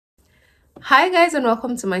Hi guys and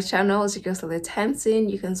welcome to my channel. It's your girl Stella Temtsen.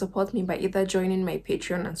 You can support me by either joining my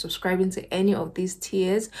Patreon and subscribing to any of these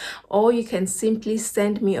tiers, or you can simply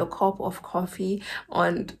send me a cup of coffee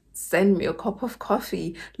on send me a cup of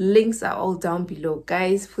coffee. Links are all down below.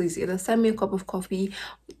 Guys, please either send me a cup of coffee,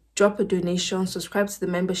 drop a donation, subscribe to the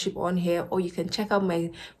membership on here, or you can check out my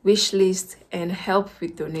wish list and help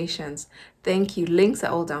with donations. Thank you. Links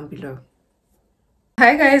are all down below.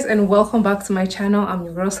 Hi guys and welcome back to my channel. I'm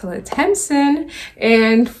your girl Stella Temtsen,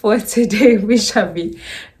 and for today we shall be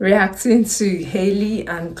reacting to Hailey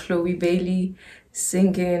and Chloe Bailey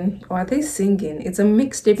singing, or are they singing? It's a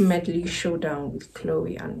mixtape medley showdown with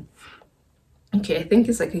Chloe and okay, I think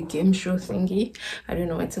it's like a game show thingy. I don't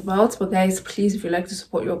know what it's about, but guys, please, if you like to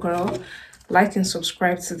support your girl, like and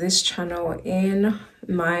subscribe to this channel and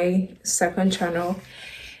my second channel,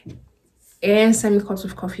 and send me cups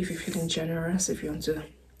of coffee if you're feeling generous, if you want to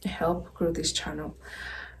help grow this channel.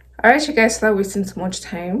 All right, you guys, without wasting too much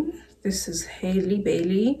time, this is Hailey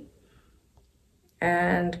Bailey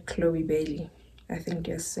and Chloe Bailey. I think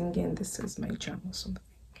they're singing This Is My Jam or something.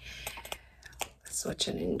 Let's watch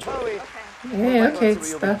and enjoy. Okay. Yeah, okay, it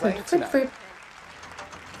started. Flip.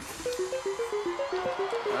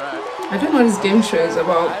 I don't know what this game show is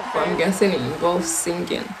about, but I'm guessing it involves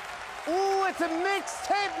singing. Ooh, it's a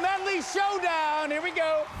mixtape medley showdown. Here we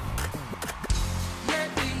go.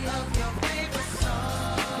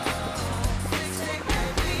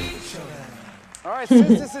 All right,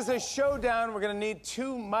 since this is a showdown, we're going to need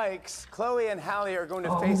two mics. Chloe and Hailey are going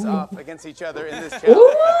to face off against each other in this challenge.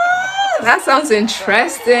 Ooh, that sounds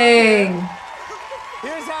interesting.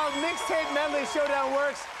 Here's how mixtape medley showdown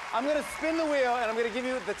works. I'm going to spin the wheel, and I'm going to give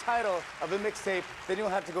you the title of the mixtape. Then you'll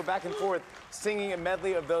have to go back and forth singing a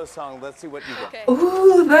medley of those songs. Let's see what you get. Okay.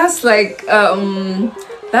 Ooh, that's like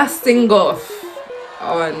that sing off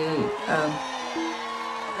on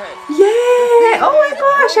yeah. Oh my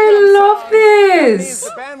gosh, I love this.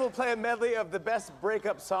 The band will play a medley of the best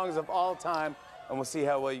breakup songs of all time, and we'll see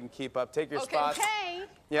how well you can keep up. Take your spots. Okay.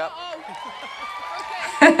 Yep.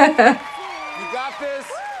 Okay. You got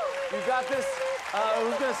this. You got this.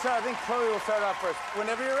 Who's gonna start? I think Chloe will start off first.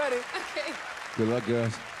 Whenever you're ready. Okay. Good luck,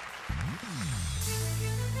 girls.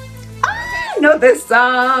 I know this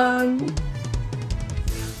song.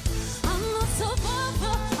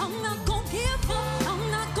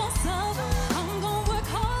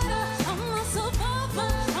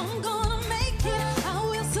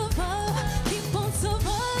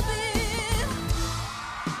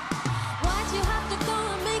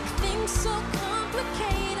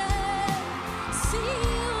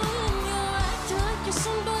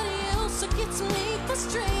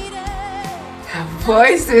 Her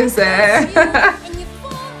voice is there.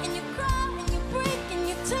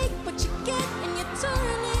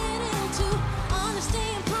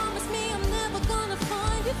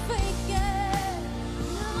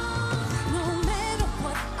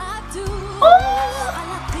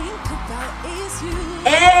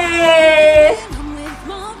 Hey!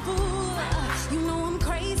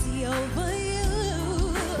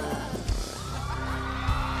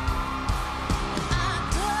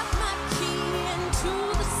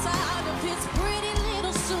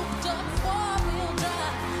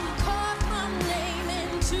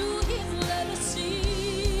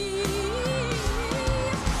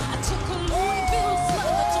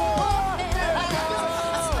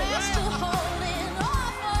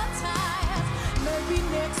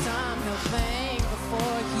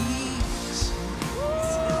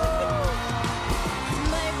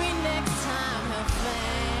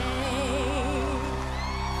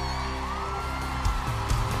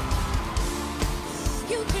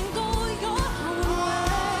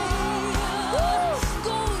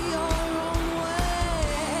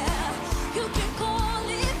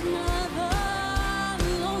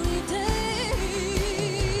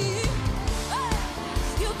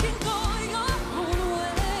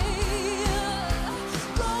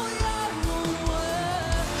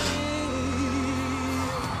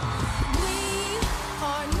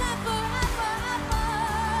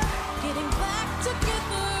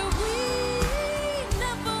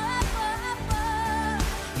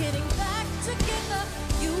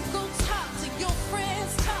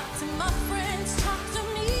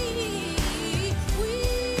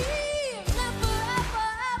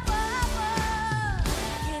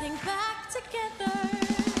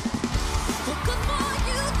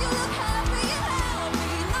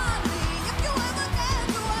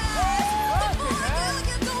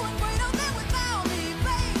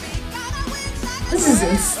 This is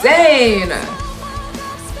insane.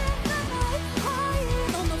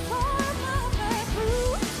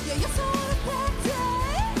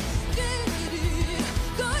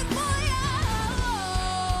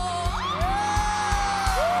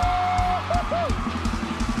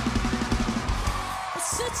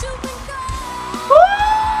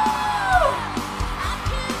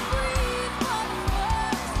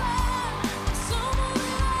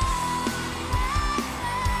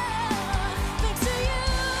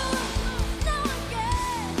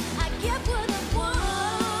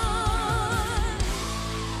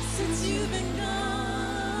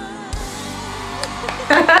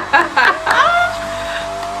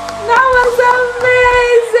 That was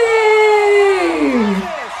amazing!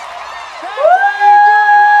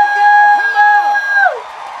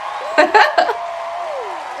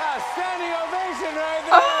 Standing ovation right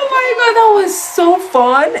there. Oh my god, that was so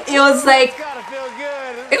fun. It was like, Gotta feel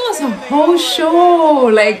good. it was a whole show,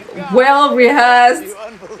 like well rehearsed,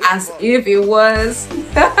 as if it was.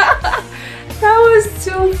 That was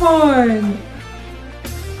too fun.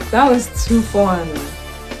 That was too fun.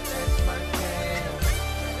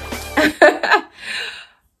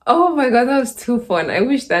 Oh my god, that was too fun. I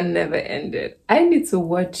wish that never ended. I need to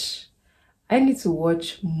watch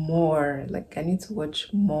more. Like, I need to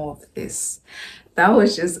watch more of this. That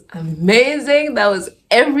was just amazing. That was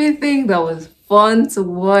everything. That was fun to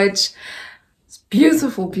watch. It's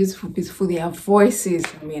beautiful, beautiful, beautiful. Their voices,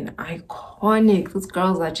 I mean, iconic. Those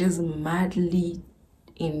girls are just madly,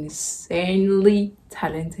 insanely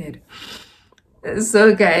talented.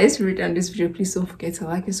 So guys, if you're done this video, please don't forget to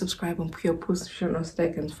like and subscribe and put your post notification so that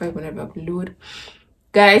I can notified whenever I upload.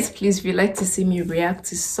 Guys, please, if you'd like to see me react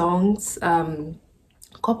to songs,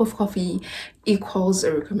 cup of coffee equals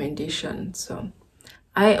a recommendation. So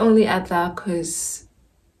I only add that because,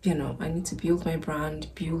 you know, I need to build my brand,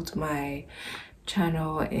 build my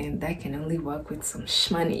channel, and that can only work with some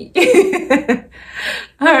shmoney.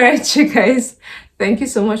 All right, you guys, thank you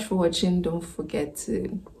so much for watching. Don't forget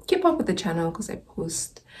to keep up with the channel because I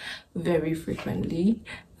post very frequently.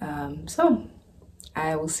 So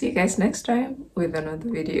I will see you guys next time with another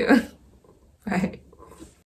video. Bye.